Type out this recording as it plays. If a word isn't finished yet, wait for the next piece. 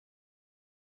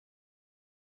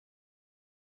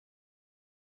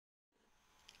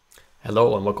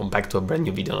Hello and welcome back to a brand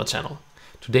new video on the channel.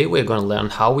 Today we're going to learn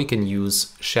how we can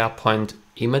use SharePoint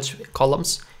image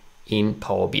columns in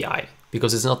Power BI,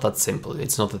 because it's not that simple.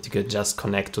 It's not that you can just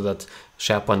connect to that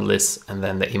SharePoint list and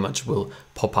then the image will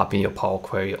pop up in your Power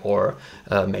Query or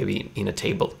maybe in a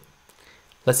table.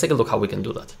 Let's take a look how we can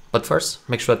do that. But first,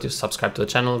 make sure that you subscribe to the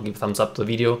channel, give a thumbs up to the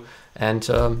video, and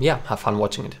yeah, have fun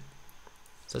watching it.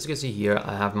 So as you can see here,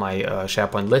 I have my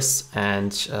SharePoint list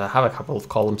and have a couple of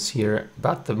columns here,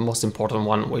 but the most important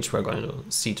one, which we're going to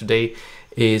see today,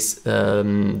 is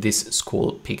this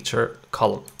school picture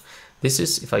column. This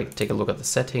is, if I take a look at the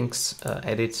settings,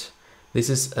 edit, this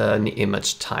is an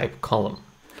image type column.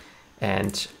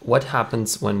 And what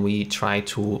happens when we try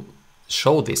to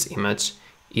show this image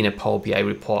in a Power BI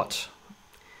report?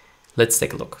 Let's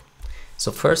take a look. So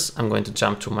first, I'm going to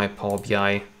jump to my Power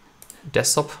BI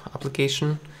desktop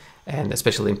application, and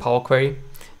especially in Power Query,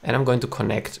 and I'm going to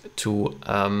connect to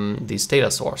this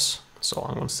data source. So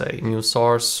I'm going to say new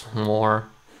source, more,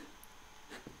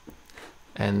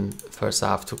 and first I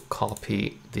have to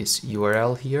copy this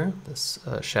URL here, this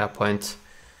SharePoint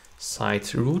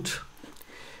site root,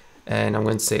 and I'm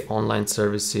going to say online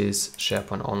services,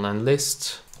 SharePoint online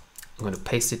list. I'm going to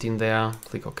paste it in there,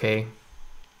 click OK,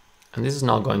 and this is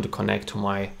now going to connect to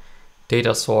my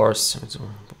data source. So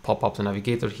pop up the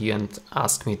navigator here and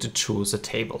ask me to choose a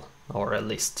table or a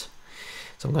list.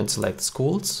 So I'm going to select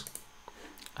schools.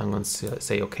 I'm going to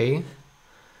say OK.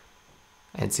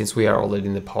 And since we are already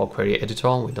in the Power Query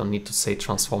editor, we don't need to say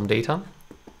transform data.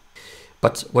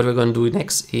 But what we're going to do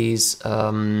next is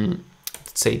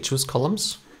say choose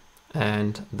columns.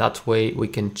 And that way we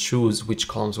can choose which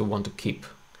columns we want to keep.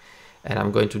 And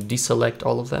I'm going to deselect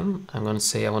all of them. I'm going to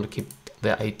say I want to keep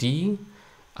the ID.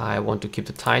 I want to keep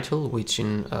the title, which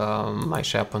in my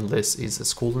SharePoint list is a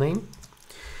school name.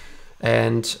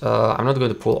 And I'm not going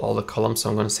to pull all the columns, so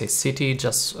I'm going to say city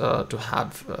just to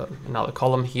have another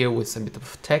column here with a bit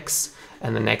of text.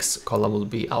 And the next column will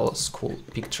be our school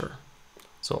picture.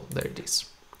 So there it is.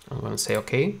 I'm going to say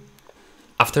OK.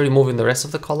 After removing the rest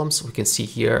of the columns, we can see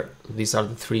here, these are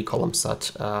the three columns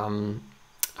that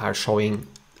are showing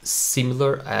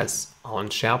similar as on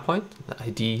SharePoint, the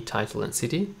ID, title, and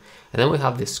city. And then we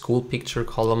have this school picture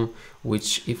column,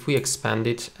 which if we expand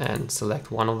it and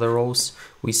select one of the rows,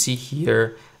 we see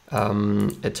here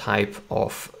a type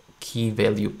of key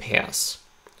value pairs.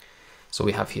 So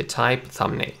we have here type,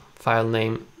 thumbnail, file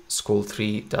name,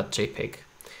 school3.jpg,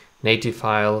 native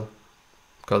file,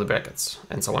 curly brackets,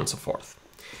 and so on and so forth.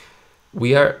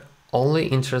 We are only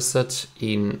interested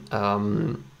in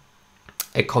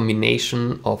a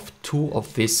combination of two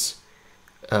of these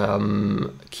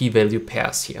key value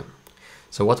pairs here.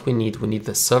 So what we need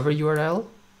the server URL,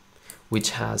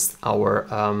 which has our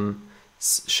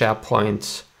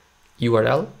SharePoint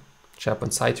URL,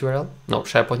 SharePoint site URL, no,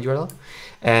 SharePoint URL.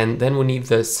 And then we need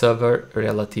the server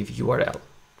relative URL,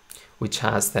 which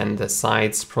has then the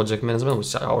site's project management,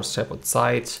 which are our SharePoint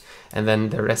site, and then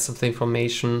the rest of the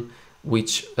information,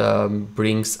 which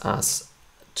brings us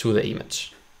to the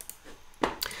image.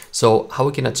 So how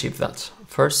we can achieve that?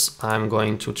 First, I'm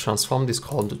going to transform this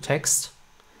column to text,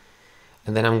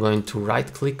 and then I'm going to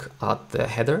right click at the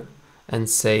header and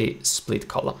say split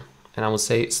column, and I will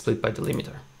say split by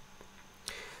delimiter.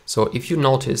 So if you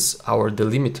notice, our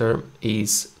delimiter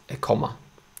is a comma.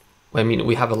 I mean,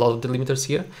 we have a lot of delimiters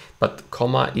here, but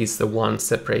comma is the one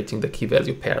separating the key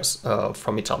value pairs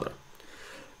from each other.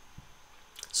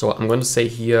 So I'm going to say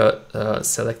here,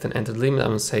 select and enter delimiter. I'm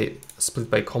going to say split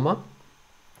by comma,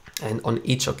 and on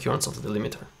each occurrence of the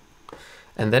delimiter.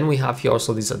 And then we have here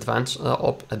also this advanced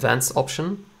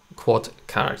option, quote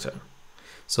character.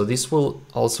 So this will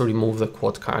also remove the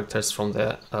quote characters from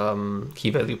the key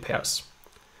value pairs.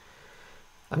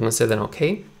 I'm going to say then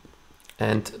OK.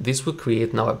 And this will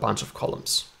create now a bunch of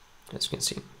columns, as you can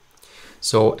see.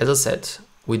 So as I said,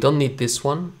 we don't need this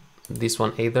one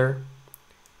either.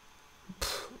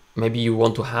 Maybe you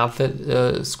want to have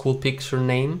the school picture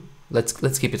name.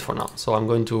 Let's keep it for now. So I'm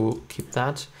going to keep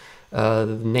that.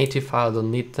 The native file,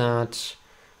 don't need that.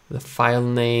 The file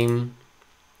name.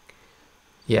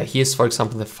 Yeah, here's, for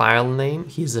example, the file name.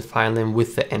 Here's the file name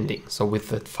with the ending, so with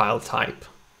the file type.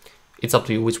 It's up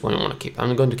to you which one you want to keep.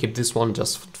 I'm going to keep this one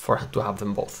just to have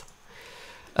them both.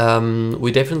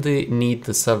 We definitely need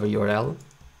the server URL.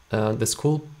 The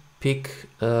school pick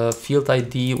field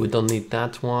ID, we don't need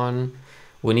that one.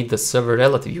 We need the server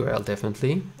relative URL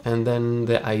definitely, and then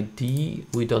the ID,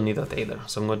 we don't need that either.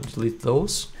 So I'm going to delete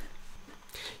those.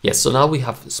 Yes, so now we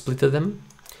have splitted them,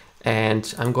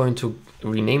 and I'm going to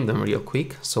rename them real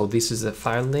quick. So this is the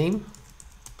file name.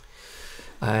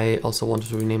 I also wanted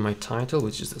to rename my title,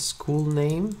 which is the school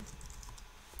name.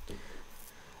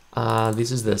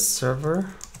 This is the server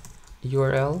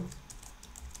URL,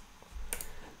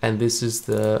 and this is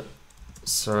the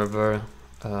server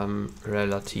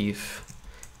relative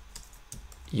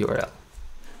URL.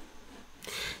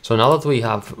 So now that we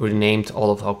have renamed all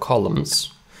of our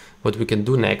columns, what we can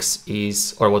do next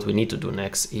is, or what we need to do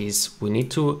next is, we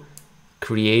need to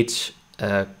create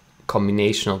a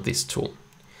combination of these two.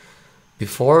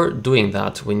 Before doing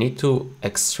that, we need to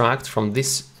extract from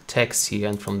this text here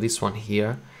and from this one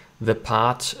here the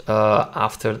part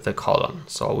after the colon.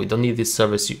 So we don't need this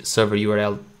server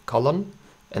URL colon,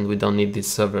 and we don't need this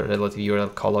server relative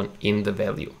URL colon in the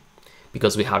value,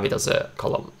 because we have it as a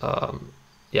column,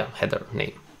 header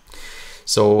name.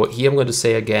 So here I'm going to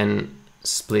say again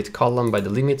split column by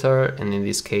delimiter, and in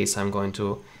this case I'm going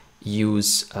to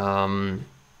use the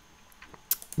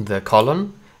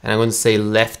colon, and I'm going to say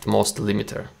leftmost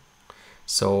delimiter.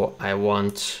 So I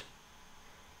want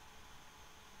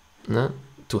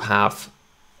to have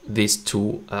these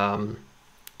two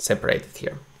separated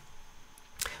here,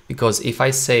 because if I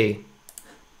say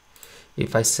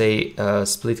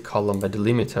split column by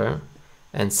delimiter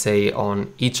and say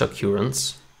on each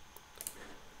occurrence,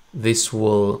 this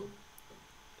will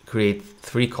create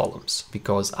 3 columns,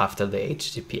 because after the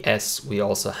HTTPS we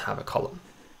also have a column.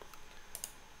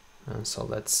 So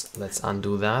let's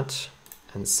undo that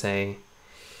and say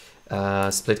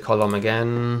split column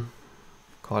again,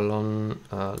 column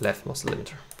leftmost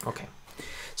delimiter. Okay,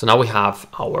 so now we have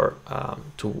our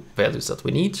 2 values that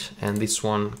we need, and this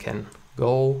one can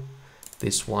go,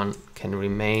 this one can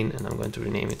remain, and I'm going to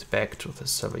rename it back to the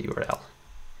server URL.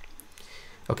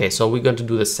 Okay, so we're going to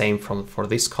do the same for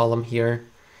this column here.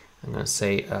 I'm going to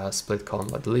say split column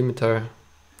by delimiter,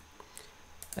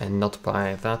 and not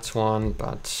by that one,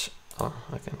 but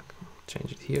I can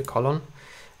change it here, column.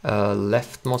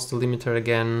 Leftmost delimiter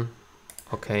again,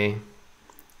 okay.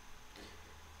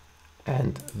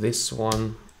 And this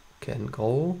one can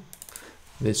go.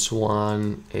 This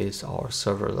one is our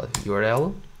server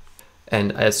URL.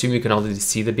 And I assume you can already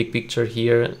see the big picture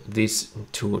here. These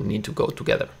two need to go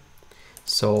together.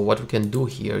 So what we can do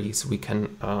here is we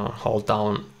can hold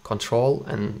down Control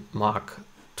and mark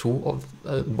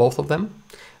both of them.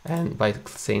 And by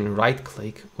saying right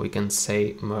click, we can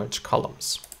say merge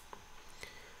columns.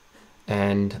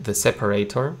 And the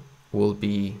separator will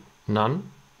be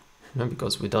none,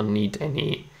 because we don't need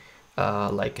any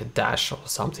like a dash or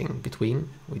something between.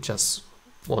 We just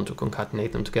want to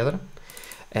concatenate them together.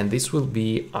 And this will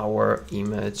be our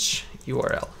image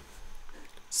URL.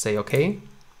 Say OK.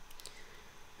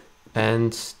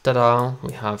 And ta-da,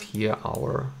 we have here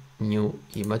our new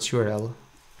image URL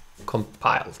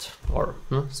compiled or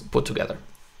put together.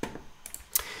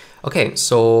 Okay,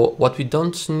 so what we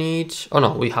don't need,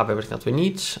 we have everything that we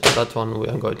need. That one we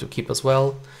are going to keep as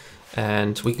well.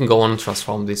 And we can go on and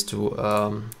transform this to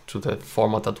the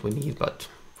format that we need, but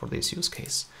for this use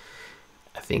case,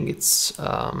 I think it's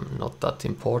not that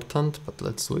important, but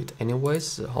let's do it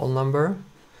anyways, the whole number.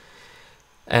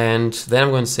 And then I'm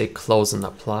going to say close and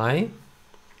apply.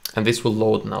 And this will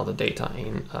load now the data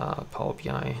in Power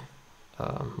BI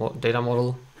data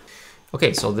model.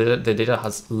 Okay, so the data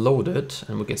has loaded,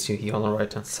 and we can see here on the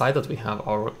right hand side that we have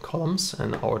our columns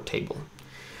and our table.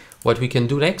 What we can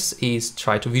do next is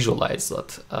try to visualize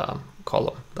that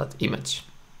column, that image.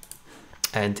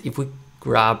 And if we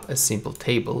grab a simple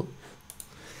table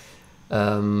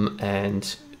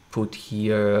and put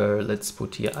here, let's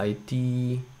put here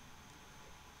ID,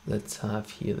 let's have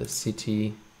here the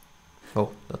city.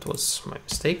 Oh, that was my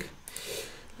mistake.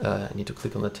 I need to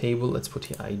click on the table. Let's put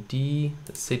here ID,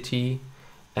 the city,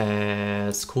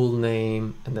 school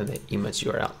name, and then the image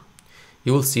URL.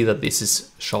 You will see that this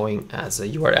is showing as a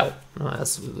URL,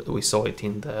 as we saw it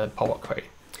in the Power Query.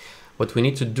 What we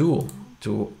need to do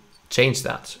to change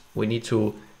that, we need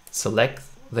to select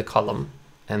the column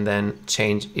and then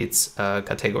change its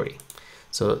category.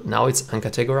 So now it's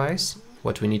uncategorized.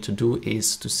 What we need to do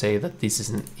is to say that this is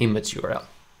an image URL.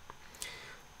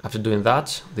 After doing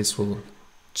that, this will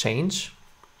change.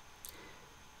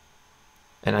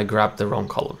 And I grabbed the wrong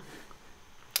column.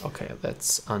 Okay,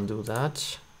 let's undo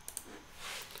that.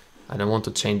 I don't want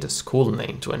to change the school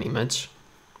name to an image.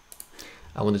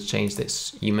 I want to change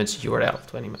this image URL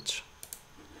to an image.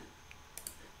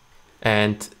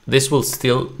 And this will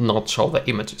still not show the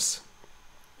images.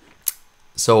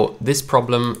 So this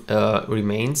problem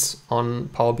remains on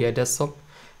Power BI Desktop,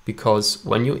 because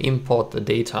when you import the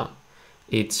data,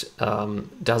 it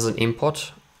doesn't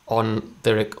import on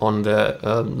the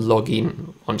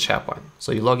login on SharePoint.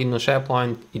 So you log in on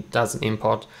SharePoint, it doesn't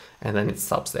import, and then it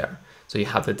stops there. So you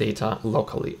have the data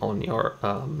locally on your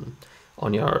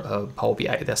Power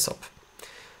BI Desktop.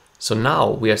 So now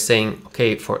we are saying,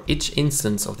 okay, for each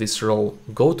instance of this row,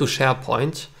 go to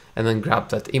SharePoint and then grab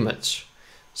that image.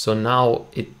 So now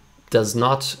it does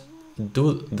not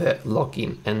do the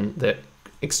login and the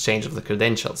exchange of the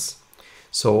credentials.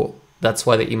 So that's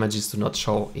why the images do not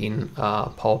show in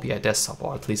Power BI Desktop,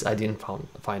 or at least I didn't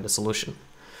find a solution.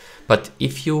 But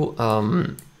if you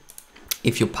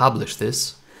publish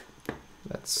this,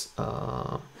 let's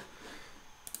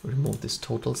remove these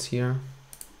totals here.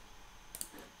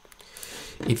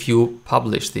 If you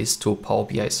publish this to Power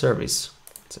BI service,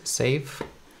 let's save.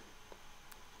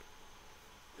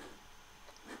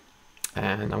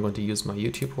 And I'm going to use my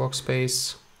YouTube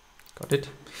workspace. Got it.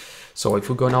 So if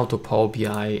we go now to Power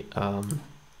BI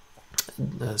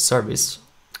service,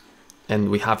 and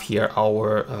we have here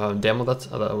our demo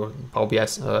our Power BI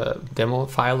demo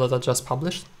file that I just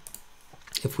published.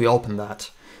 If we open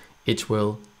that, it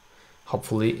will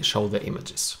hopefully show the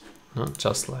images,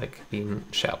 just like in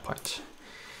SharePoint.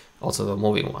 Also the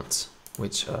moving ones,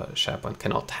 which SharePoint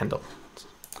cannot handle.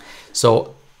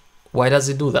 So why does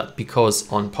it do that?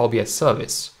 Because on Power BI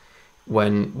service,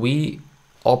 when we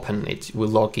open it, we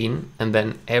log in, and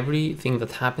then everything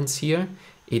that happens here,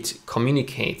 it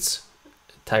communicates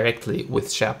directly with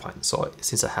SharePoint. So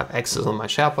since I have access on my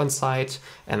SharePoint site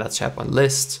and that SharePoint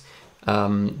list,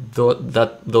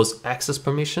 those access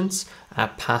permissions are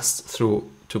passed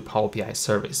through to Power BI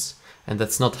service. And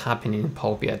that's not happening in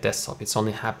Power BI Desktop. It's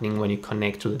only happening when you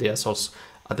connect to the data source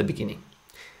at the beginning.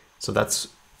 So that's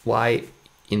why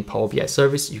in Power BI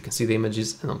service you can see the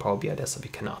images, and on Power BI Desktop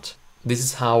you cannot. This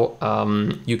is how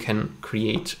you can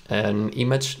create an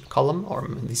image column, or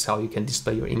this is how you can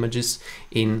display your images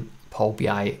in Power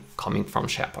BI coming from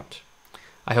SharePoint.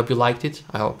 I hope you liked it.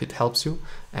 I hope it helps you.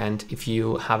 And if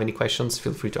you have any questions,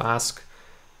 feel free to ask.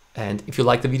 And if you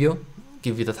like the video,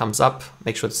 give it a thumbs up.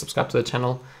 Make sure to subscribe to the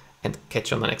channel, and catch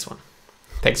you on the next one.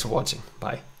 Thanks for watching.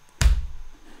 Bye.